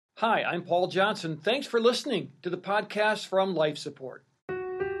Hi, I'm Paul Johnson. Thanks for listening to the podcast from Life Support.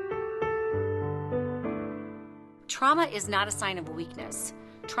 Trauma is not a sign of weakness.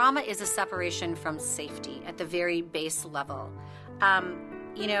 Trauma is a separation from safety at the very base level. I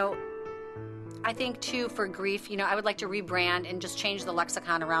think, too, for grief, I would like to rebrand and just change the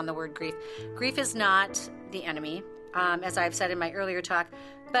lexicon around the word grief. Grief is not the enemy, as I've said in my earlier talk.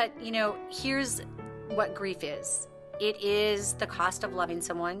 But, here's what grief is. It is the cost of loving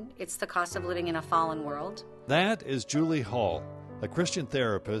someone. It's the cost of living in a fallen world. That is Julie Hall, a Christian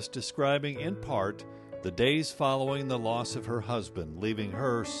therapist describing in part the days following the loss of her husband, leaving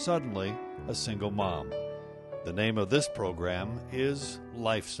her suddenly a single mom. The name of this program is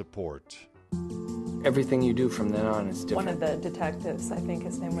Life Support. Everything you do from then on is different. One of the detectives, I think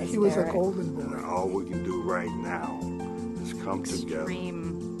his name was He was a Derek. golden boy. And all we can do right now is come together.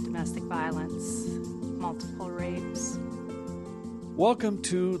 Extreme domestic violence, multiple rapes. Welcome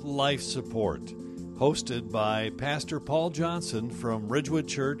to Life Support, hosted by Pastor Paul Johnson from Ridgewood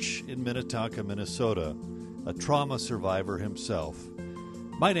Church in Minnetonka, Minnesota, a trauma survivor himself.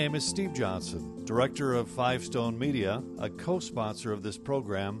 My name is Steve Johnson, director of Five Stone Media, a co-sponsor of this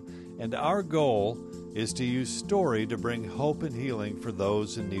program, and our goal is to use story to bring hope and healing for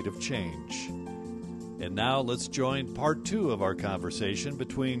those in need of change. And now let's join part 2 of our conversation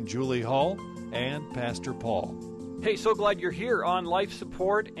between Julie Hall and Pastor Paul. Hey, so glad you're here on Life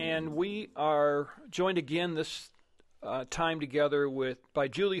Support, and we are joined again this time together by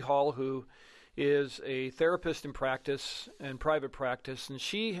Julie Hall, who is a therapist in practice and private practice, and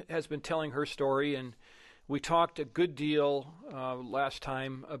she has been telling her story, and we talked a good deal last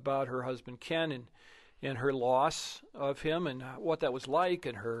time about her husband Ken and her loss of him and what that was like,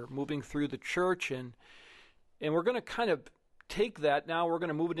 and her moving through the church, and we're going to kind of take that now. We're going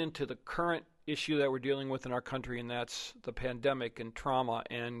to move it into the current issue that we're dealing with in our country, and that's the pandemic and trauma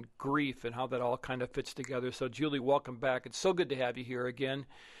and grief and how that all kind of fits together. So, Julie, welcome back. It's so good to have you here again.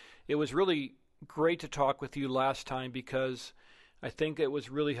 It was really great to talk with you last time because I think it was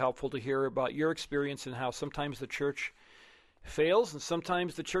really helpful to hear about your experience and how sometimes the church fails and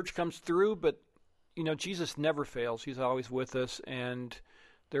sometimes the church comes through, but, Jesus never fails. He's always with us, and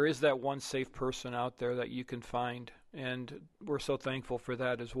there is that one safe person out there that you can find, and we're so thankful for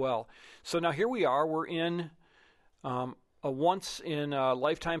that as well. So now here we are. We're in a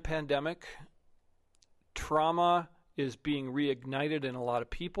once-in-a-lifetime pandemic. Trauma is being reignited in a lot of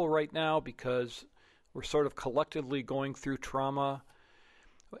people right now because we're sort of collectively going through trauma.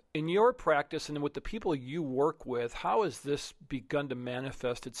 In your practice and with the people you work with, how has this begun to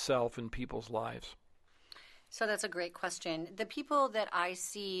manifest itself in people's lives? So that's a great question. The people that I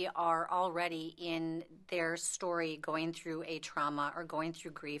see are already in their story going through a trauma or going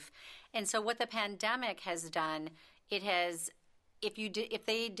through grief. And so what the pandemic has done, it has, if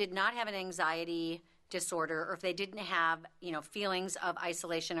they did not have an anxiety disorder, or if they didn't have, feelings of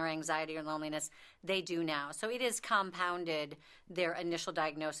isolation or anxiety or loneliness, they do now. So it has compounded their initial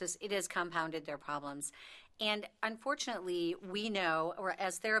diagnosis. It has compounded their problems. And unfortunately, we know, or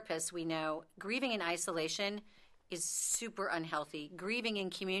as therapists, we know grieving in isolation is super unhealthy. Grieving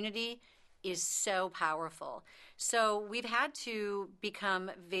in community is so powerful. So we've had to become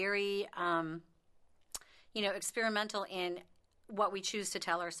very, experimental in what we choose to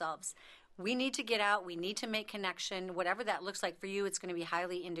tell ourselves. We need to get out. We need to make connection. Whatever that looks like for you, it's going to be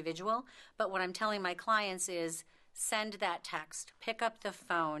highly individual. But what I'm telling my clients is send that text, pick up the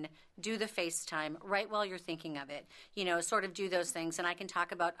phone, do the FaceTime right while you're thinking of it, sort of do those things. And I can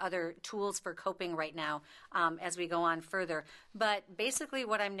talk about other tools for coping right now as we go on further. But basically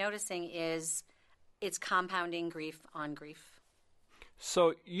what I'm noticing is it's compounding grief on grief.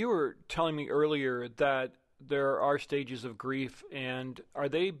 So you were telling me earlier that there are stages of grief, and are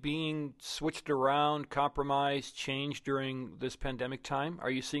they being switched around, compromised, changed during this pandemic time?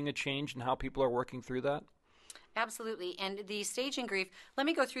 Are you seeing a change in how people are working through that? Absolutely. And the stage in grief, let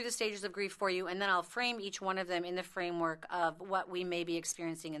me go through the stages of grief for you, and then I'll frame each one of them in the framework of what we may be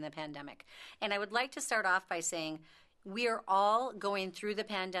experiencing in the pandemic. And I would like to start off by saying we are all going through the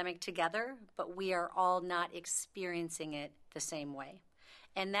pandemic together, but we are all not experiencing it the same way.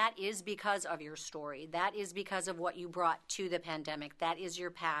 And that is because of your story. That is because of what you brought to the pandemic. That is your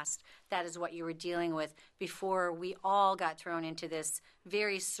past. That is what you were dealing with before we all got thrown into this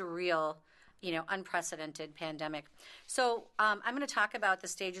very surreal, unprecedented pandemic. So I'm going to talk about the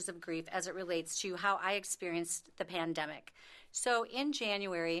stages of grief as it relates to how I experienced the pandemic. So in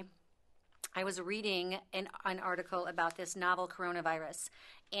January, I was reading an article about this novel coronavirus,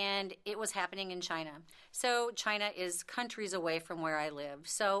 and it was happening in China. So China is countries away from where I live.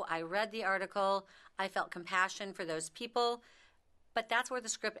 So I read the article. I felt compassion for those people. But that's where the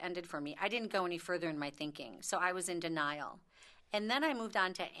script ended for me. I didn't go any further in my thinking, so I was in denial. And then I moved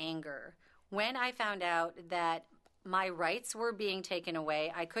on to anger. When I found out that my rights were being taken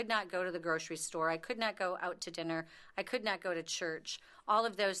away, I could not go to the grocery store, I could not go out to dinner, I could not go to church. All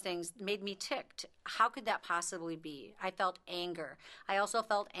of those things made me ticked. How could that possibly be? I felt anger. I also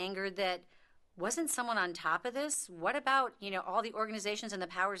felt anger that wasn't someone on top of this? What about, all the organizations and the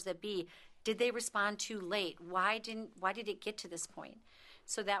powers that be? Did they respond too late? Why did it get to this point?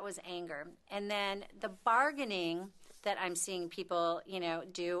 So that was anger. And then the bargaining that I'm seeing people,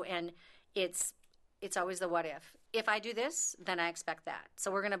 do, and it's always the what if. If I do this, then I expect that.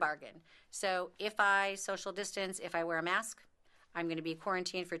 So we're going to bargain. So if I social distance, if I wear a mask, I'm going to be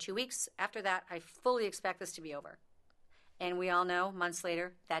quarantined for 2 weeks. After that, I fully expect this to be over. And we all know months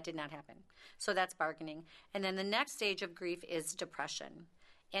later, that did not happen. So that's bargaining. And then the next stage of grief is depression.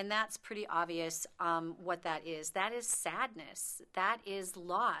 And that's pretty obvious what that is. That is sadness. That is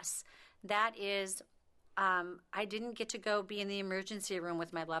loss. That is, I didn't get to go be in the emergency room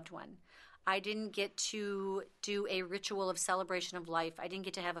with my loved one. I didn't get to do a ritual of celebration of life. I didn't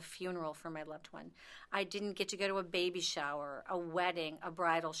get to have a funeral for my loved one. I didn't get to go to a baby shower, a wedding, a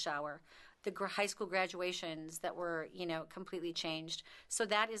bridal shower, the high school graduations that were, completely changed. So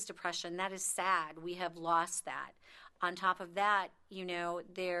that is depression. That is sad. We have lost that. On top of that,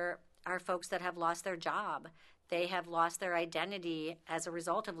 there are folks that have lost their job. They have lost their identity as a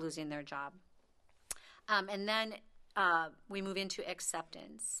result of losing their job. And then we move into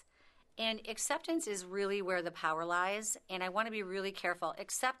acceptance. And acceptance is really where the power lies, and I want to be really careful.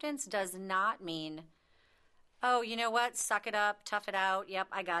 Acceptance does not mean, oh, you know what, suck it up, tough it out, yep,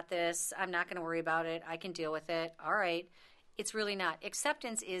 I got this, I'm not going to worry about it, I can deal with it, all right. It's really not.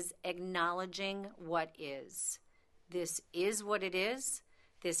 Acceptance is acknowledging what is. This is what it is.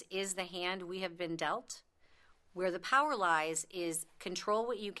 This is the hand we have been dealt. Where the power lies is control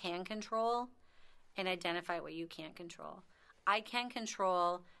what you can control and identify what you can't control. I can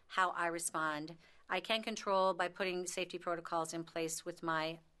control how I respond. I can control by putting safety protocols in place with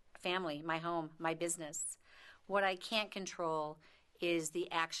my family, my home, my business. What I can't control is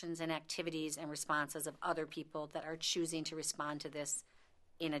the actions and activities and responses of other people that are choosing to respond to this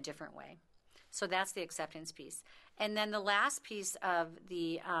in a different way. So that's the acceptance piece. And then the last piece of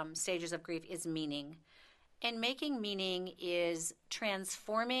the stages of grief is meaning. And making meaning is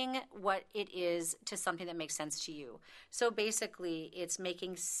transforming what it is to something that makes sense to you. So basically, it's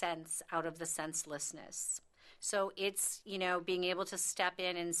making sense out of the senselessness. So it's, being able to step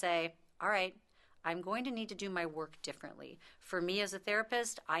in and say, all right, I'm going to need to do my work differently. For me as a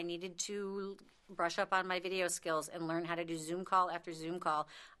therapist, I needed to brush up on my video skills and learn how to do Zoom call after Zoom call.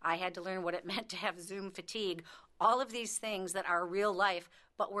 I had to learn what it meant to have Zoom fatigue. All of these things that are real life,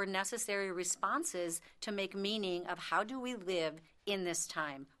 but were necessary responses to make meaning of how do we live in this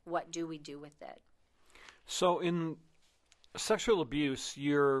time? What do we do with it? So in sexual abuse,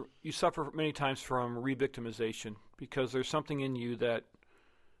 you suffer many times from re-victimization because there's something in you that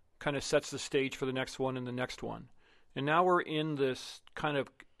kind of sets the stage for the next one and the next one. And now we're in this kind of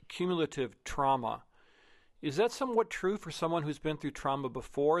cumulative trauma. Is that somewhat true for someone who's been through trauma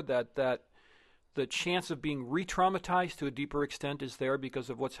before, that the chance of being re-traumatized to a deeper extent is there because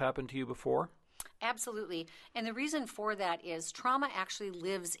of what's happened to you before? Absolutely. And the reason for that is trauma actually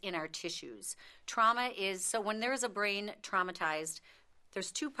lives in our tissues. So when there is a brain traumatized,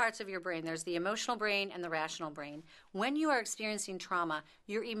 there's two parts of your brain. There's the emotional brain and the rational brain. When you are experiencing trauma,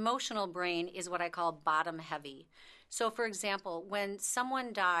 your emotional brain is what I call bottom heavy. So, for example, when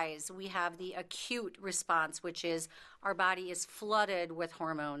someone dies, we have the acute response, which is our body is flooded with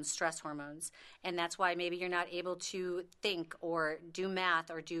hormones, stress hormones. And that's why maybe you're not able to think or do math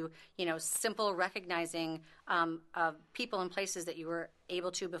or do, simple recognizing of people and places that you were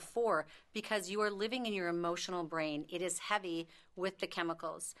able to before, because you are living in your emotional brain. It is heavy with the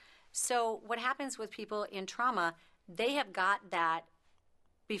chemicals. So what happens with people in trauma, they have got that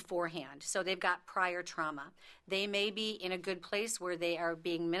beforehand. So they've got prior trauma. They may be in a good place where they are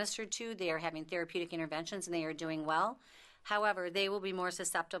being ministered to, they are having therapeutic interventions, and they are doing well. However, they will be more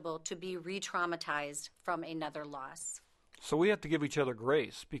susceptible to be re-traumatized from another loss. So we have to give each other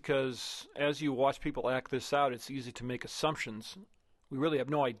grace, because as you watch people act this out, it's easy to make assumptions. We really have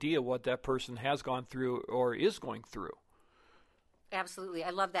no idea what that person has gone through or is going through. Absolutely. I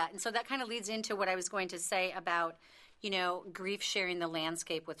love that. And so that kind of leads into what I was going to say about grief sharing the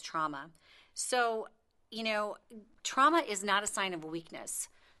landscape with trauma. So, trauma is not a sign of weakness.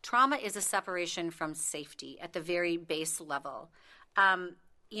 Trauma is a separation from safety at the very base level. I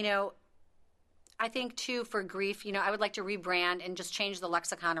think, too, for grief, I would like to rebrand and just change the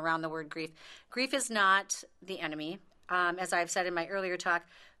lexicon around the word grief. Grief is not the enemy. as I've said in my earlier talk.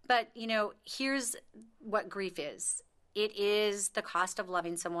 But, here's what grief is. It is the cost of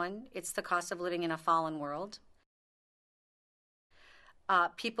loving someone. It's the cost of living in a fallen world.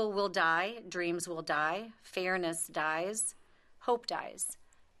 People will die. Dreams will die. Fairness dies. Hope dies.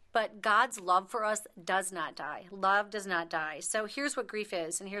 But God's love for us does not die. Love does not die. So here's what grief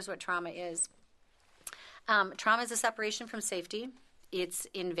is, and here's what trauma is. Trauma is a separation from safety. It's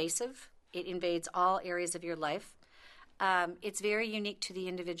invasive. It invades all areas of your life. It's very unique to the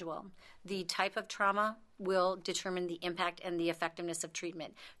individual. The type of trauma will determine the impact and the effectiveness of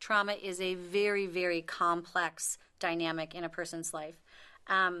treatment. Trauma is a very, very complex dynamic in a person's life.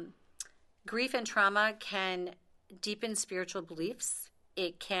 Grief and trauma can deepen spiritual beliefs.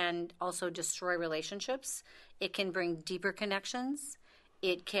 It can also destroy relationships. It can bring deeper connections.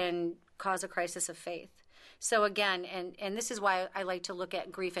 It can cause a crisis of faith. So again, and this is why I like to look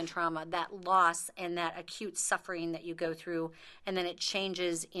at grief and trauma, that loss and that acute suffering that you go through, and then it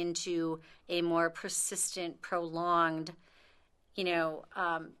changes into a more persistent, prolonged,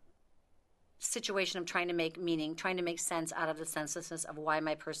 situation of trying to make meaning, trying to make sense out of the senselessness of why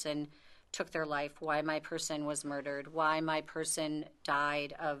my person took their life, why my person was murdered, why my person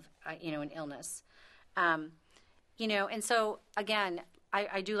died of, an illness. And so, again,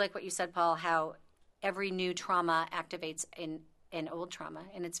 I do like what you said, Paul, how every new trauma activates an old trauma,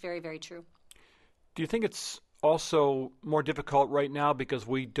 and it's very, very true. Do you think it's also more difficult right now because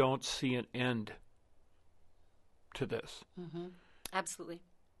we don't see an end to this? Mm-hmm. Absolutely.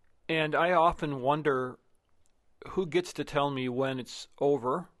 And I often wonder who gets to tell me when it's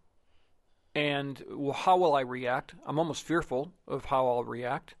over and how will I react? I'm almost fearful of how I'll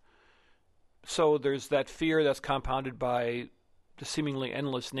react. So there's that fear that's compounded by the seemingly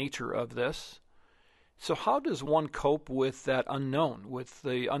endless nature of this. So how does one cope with that unknown, with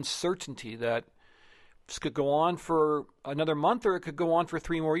the uncertainty that this could go on for another month or it could go on for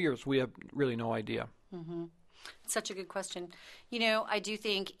 3 more years? We have really no idea. Mm-hmm. Such a good question. I do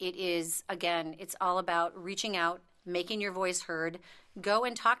think it is, again, it's all about reaching out, making your voice heard. Go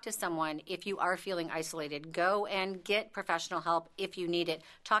and talk to someone if you are feeling isolated. Go and get professional help if you need it.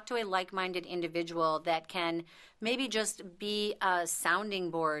 Talk to a like-minded individual that can maybe just be a sounding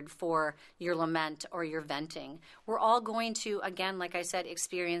board for your lament or your venting. We're all going to, again, like I said,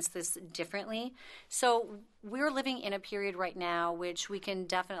 experience this differently. So we're living in a period right now which we can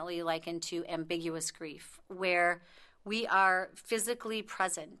definitely liken to ambiguous grief, where we are physically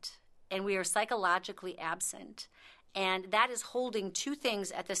present and we are psychologically absent. And that is holding 2 things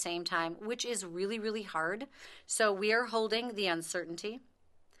at the same time, which is really, really hard. So we are holding the uncertainty,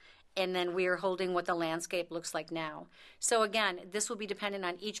 and then we are holding what the landscape looks like now. So again, this will be dependent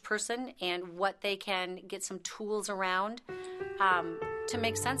on each person and what they can get some tools around to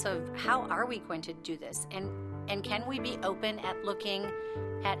make sense of how are we going to do this, and can we be open at looking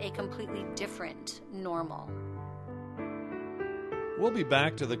at a completely different normal. We'll be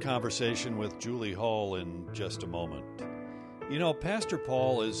back to the conversation with Julie Hall in just a moment. Pastor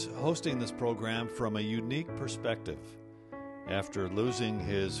Paul is hosting this program from a unique perspective. After losing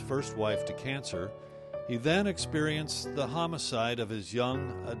his first wife to cancer, he then experienced the homicide of his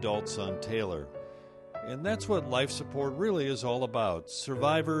young adult son, Taylor. And that's what life support really is all about,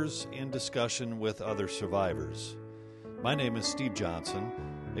 survivors in discussion with other survivors. My name is Steve Johnson,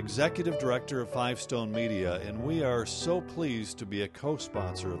 Executive Director of Five Stone Media, and we are so pleased to be a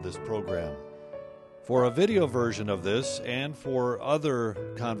co-sponsor of this program. For a video version of this and for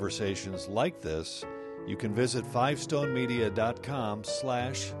other conversations like this, you can visit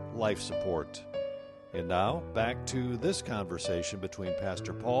fivestonemedia.com/lifesupport. And now, back to this conversation between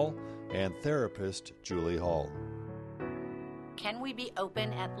Pastor Paul and therapist Julie Hall. Can we be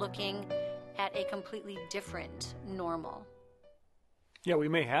open at looking at a completely different normal? Yeah, we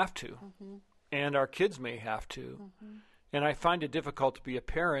may have to, Mm-hmm. and our kids may have to. Mm-hmm. And I find it difficult to be a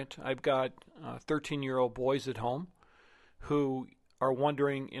parent. I've got 13-year-old boys at home who are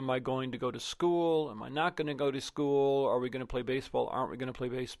wondering, am I going to go to school? Am I not going to go to school? Are we going to play baseball? Aren't we going to play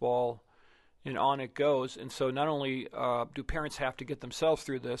baseball? And on it goes. And so not only do parents have to get themselves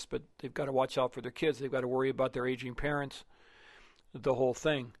through this, but they've got to watch out for their kids. They've got to worry about their aging parents, the whole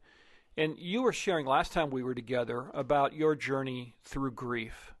thing. And you were sharing last time we were together about your journey through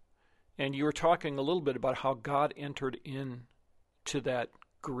grief. And you were talking a little bit about how God entered into that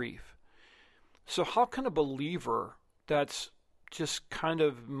grief. So how can a believer that's just kind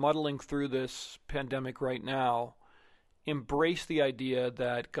of muddling through this pandemic right now embrace the idea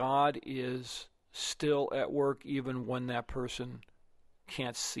that God is still at work even when that person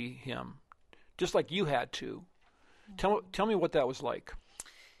can't see him, just like you had to? Tell me what that was like.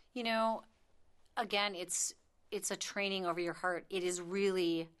 Again, it's it's a training over your heart. It is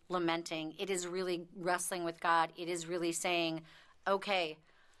really lamenting. It is really wrestling with God. It is really saying, okay,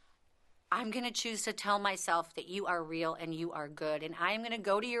 I'm going to choose to tell myself that you are real and you are good. And I'm going to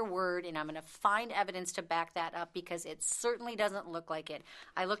go to your word and I'm going to find evidence to back that up, because it certainly doesn't look like it.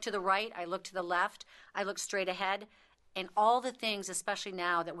 I look to the right, I look to the left, I look straight ahead, and all the things, especially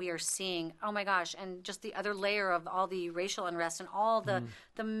now that we are seeing, oh my gosh, and just the other layer of all the racial unrest and all the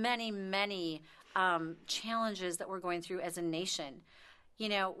many, many challenges that we're going through as a nation. You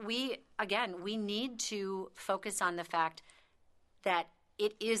know, we need to focus on the fact that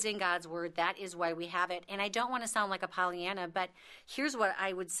it is in God's word. That is why we have it. And I don't want to sound like a Pollyanna, but here's what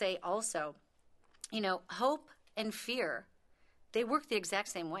I would say also. You know, hope and fear, they work the exact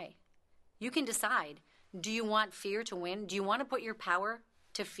same way. You can decide, do you want fear to win? Do you want to put your power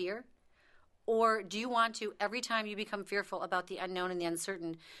to fear? Or do you want to, every time you become fearful about the unknown and the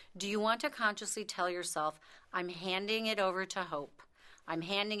uncertain, do you want to consciously tell yourself, I'm handing it over to hope? I'm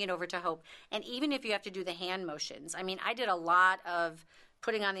handing it over to hope. And even if you have to do the hand motions, I mean, I did a lot of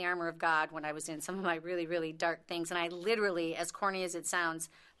putting on the armor of God when I was in some of my really, really dark things. And I literally, as corny as it sounds,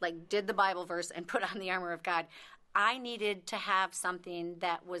 like did the Bible verse and put on the armor of God. I needed to have something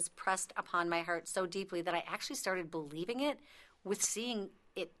that was pressed upon my heart so deeply that I actually started believing it with seeing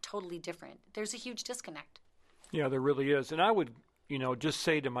it totally different. There's a huge disconnect. Yeah, there really is. And I would, just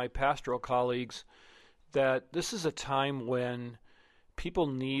say to my pastoral colleagues that this is a time when people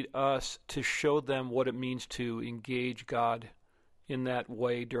need us to show them what it means to engage God in that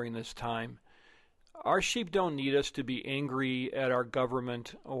way during this time. Our sheep don't need us to be angry at our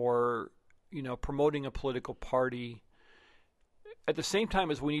government or, promoting a political party. At the same time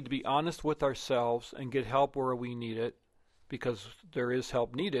as we need to be honest with ourselves and get help where we need it, because there is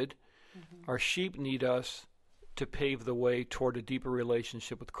help needed, our sheep need us to pave the way toward a deeper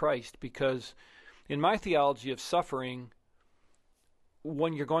relationship with Christ. Because in my theology of suffering,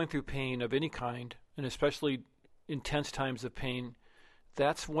 when you're going through pain of any kind, and especially intense times of pain,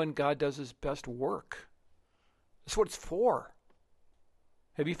 that's when God does his best work. That's what it's for.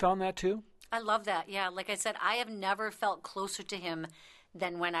 Have you found that too? I love that. Yeah, like I said, I have never felt closer to him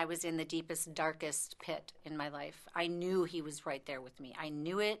than when I was in the deepest, darkest pit in my life. I knew he was right there with me. I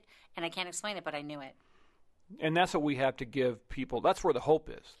knew it, and I can't explain it, but I knew it. And that's what we have to give people. That's where the hope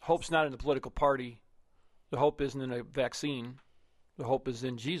is. Hope's not in the political party. The hope isn't in a vaccine. The hope is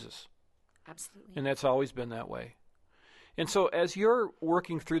in Jesus. Absolutely. And that's always been that way. And so as you're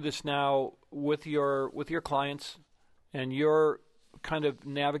working through this now with your clients, and you're kind of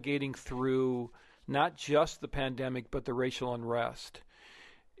navigating through not just the pandemic but the racial unrest,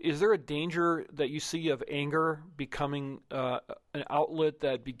 is there a danger that you see of anger becoming an outlet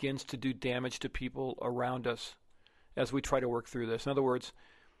that begins to do damage to people around us as we try to work through this? In other words,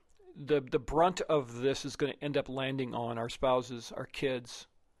 the brunt of this is going to end up landing on our spouses, our kids,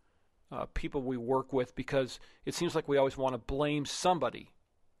 people we work with, because it seems like we always want to blame somebody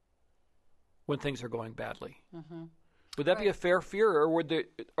when things are going badly. Mm-hmm. Would that be a fair fear, or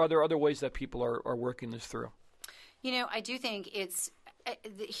are there other ways that people are working this through? I do think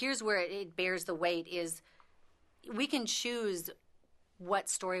here's where it bears the weight, is we can choose what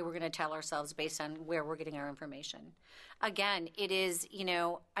story we're going to tell ourselves based on where we're getting our information. Again, it is,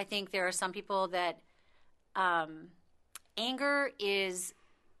 I think there are some people that anger is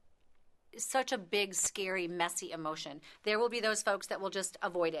such a big, scary, messy emotion. There will be those folks that will just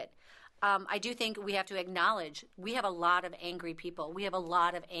avoid it. I do think we have to acknowledge we have a lot of angry people. We have a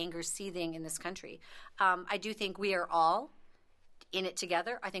lot of anger seething in this country. I do think we are all in it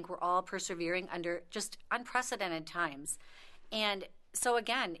together. I think we're all persevering under just unprecedented times. And so,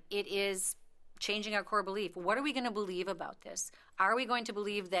 again, it is changing our core belief. What are we going to believe about this? Are we going to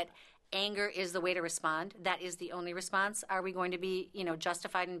believe that anger is the way to respond? That is the only response? Are we going to be,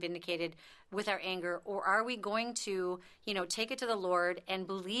 justified and vindicated with our anger? Or are we going to, take it to the Lord and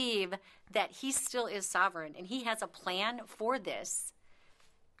believe that he still is sovereign and he has a plan for this,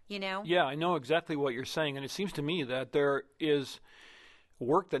 Yeah, I know exactly what you're saying. And it seems to me that there is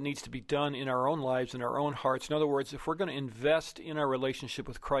work that needs to be done in our own lives, in our own hearts. In other words, if we're going to invest in our relationship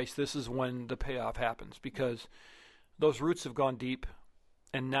with Christ, this is when the payoff happens, because those roots have gone deep.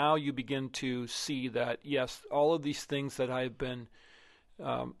 And now you begin to see that, yes, all of these things that I've been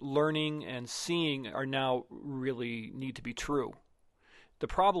learning and seeing are now really need to be true. The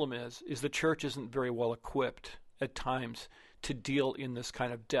problem is the church isn't very well equipped at times to deal in this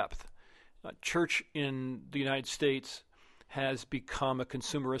kind of depth. Church in the United States has become a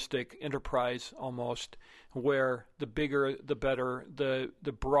consumeristic enterprise almost, where the bigger, the better,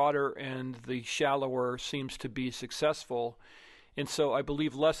 the broader and the shallower seems to be successful. And so I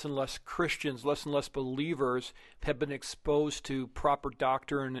believe less and less Christians, less and less believers have been exposed to proper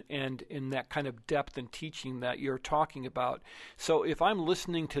doctrine and in that kind of depth and teaching that you're talking about. So if I'm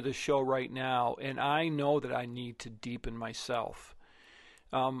listening to the show right now and I know that I need to deepen myself,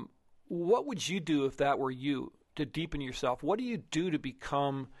 what would you do if that were you, to deepen yourself? What do you do to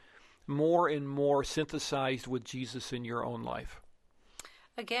become more and more synthesized with Jesus in your own life?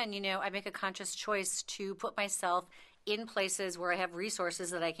 Again, I make a conscious choice to put myself in places where I have resources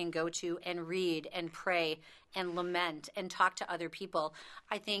that I can go to and read and pray and lament and talk to other people.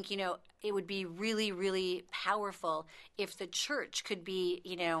 I think, it would be really, really powerful if the church could be,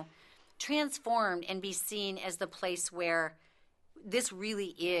 transformed and be seen as the place where this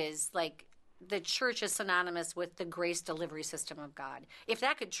really is like the church is synonymous with the grace delivery system of God. If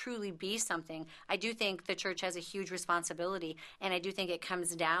that could truly be something, I do think the church has a huge responsibility, and I do think it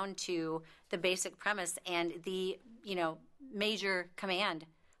comes down to the basic premise and the, major command,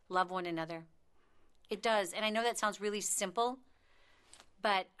 love one another. It does, and I know that sounds really simple,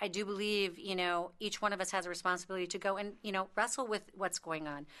 but I do believe, each one of us has a responsibility to go and, wrestle with what's going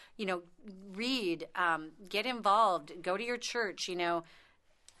on. Read, get involved, go to your church,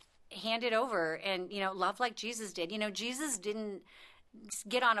 hand it over and, love like Jesus did. Jesus didn't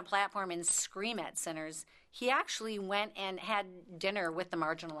get on a platform and scream at sinners. He actually went and had dinner with the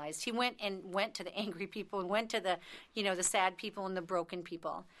marginalized. He went to the angry people and went to the, the sad people and the broken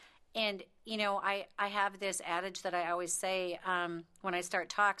people. And, I have this adage that I always say when I start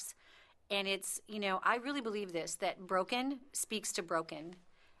talks, and it's, I really believe this, that broken speaks to broken.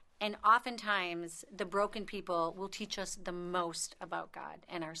 And oftentimes, the broken people will teach us the most about God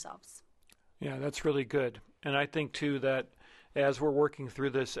and ourselves. Yeah, that's really good. And I think, too, that as we're working through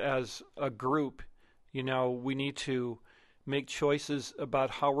this as a group, we need to make choices about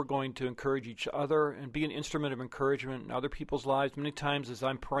how we're going to encourage each other and be an instrument of encouragement in other people's lives. Many times as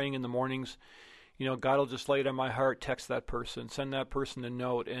I'm praying in the mornings, God will just lay it on my heart, text that person, send that person a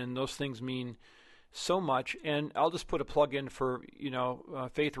note, and those things mean so much. And I'll just put a plug in for,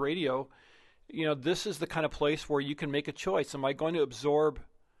 Faith Radio. This is the kind of place where you can make a choice. Am I going to absorb,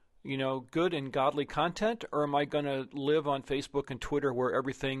 good and godly content, or am I going to live on Facebook and Twitter where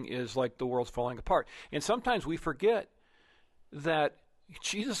everything is like the world's falling apart? And sometimes we forget that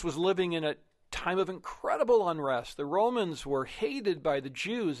Jesus was living in a time of incredible unrest. The Romans were hated by the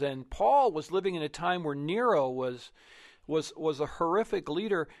Jews, and Paul was living in a time where Nero was a horrific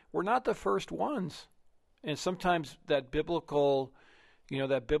leader. We're not the first ones. And sometimes that biblical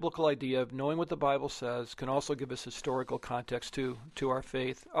idea of knowing what the Bible says can also give us historical context to our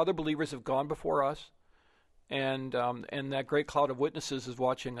faith. Other believers have gone before us, and that great cloud of witnesses is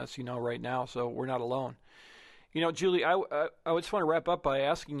watching us, right now, so we're not alone. Julie, I just want to wrap up by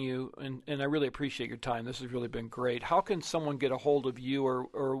asking you, and I really appreciate your time. This has really been great. How can someone get a hold of you,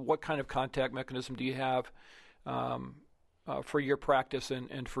 or what kind of contact mechanism do you have for your practice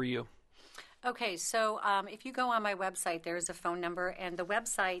and for you? Okay, so if you go on my website, there's a phone number, and the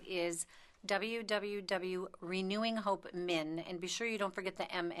website is www.renewinghopemin, and be sure you don't forget the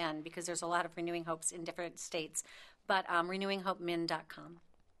MN, because there's a lot of Renewing Hopes in different states, but renewinghopemin.com.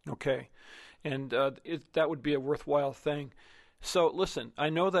 Okay, and that would be a worthwhile thing. So listen, I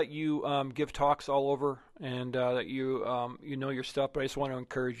know that you give talks all over, and that you know your stuff, but I just want to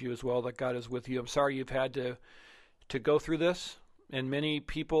encourage you as well that God is with you. I'm sorry you've had to go through this, and many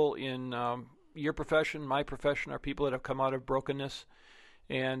people in your profession, my profession, are people that have come out of brokenness,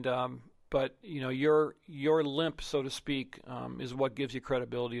 and but your limp, so to speak, is what gives you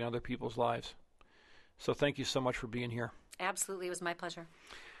credibility in other people's lives. So thank you so much for being here. Absolutely, it was my pleasure.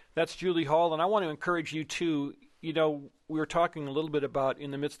 That's Julie Hall, and I want to encourage you too. We were talking a little bit about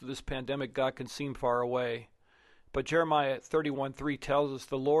in the midst of this pandemic, God can seem far away. But Jeremiah 31:3 tells us,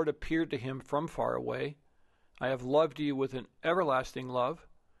 the Lord appeared to him from far away. I have loved you with an everlasting love.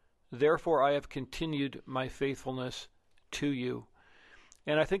 Therefore, I have continued my faithfulness to you.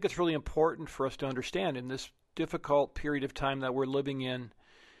 And I think it's really important for us to understand in this difficult period of time that we're living in,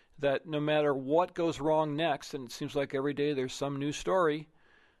 that no matter what goes wrong next, and it seems like every day there's some new story,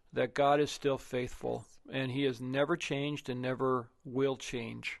 that God is still faithful, and he has never changed and never will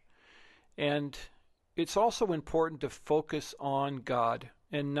change. And it's also important to focus on God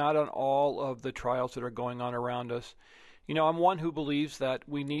and not on all of the trials that are going on around us. I'm one who believes that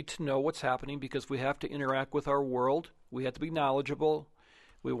we need to know what's happening because we have to interact with our world. We have to be knowledgeable.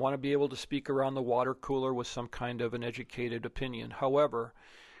 We want to be able to speak around the water cooler with some kind of an educated opinion. However,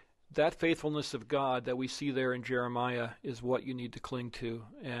 that faithfulness of God that we see there in Jeremiah is what you need to cling to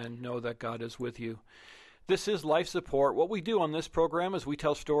and know that God is with you. This is Life Support. What we do on this program is we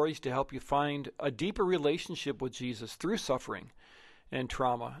tell stories to help you find a deeper relationship with Jesus through suffering and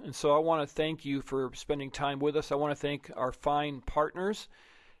trauma. And so I want to thank you for spending time with us. I want to thank our fine partners,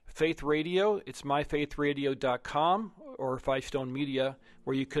 Faith Radio. It's myfaithradio.com or Five Stone Media,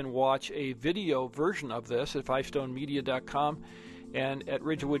 where you can watch a video version of this at fivestonemedia.com, and at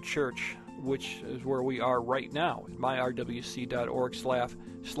Ridgewood Church, which is where we are right now, at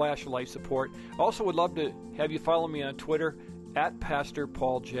myrwc.org/life support. Also would love to have you follow me on Twitter at Pastor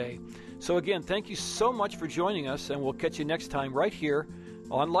Paul J. So again, thank you so much for joining us, and we'll catch you next time right here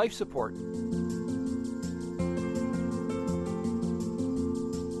on Life Support.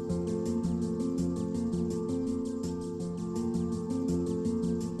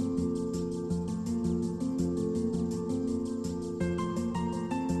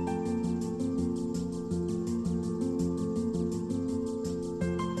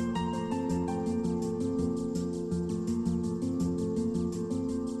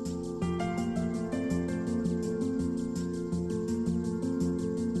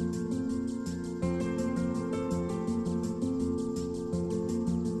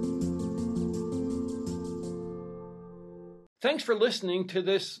 Thanks for listening to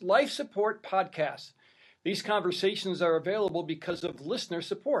this Life Support podcast. These conversations are available because of listener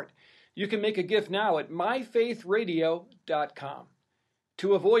support. You can make a gift now at myfaithradio.com.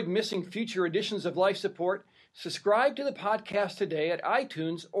 To avoid missing future editions of Life Support, subscribe to the podcast today at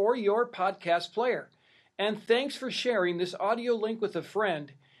iTunes or your podcast player. And thanks for sharing this audio link with a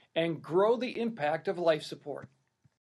friend, and grow the impact of Life Support.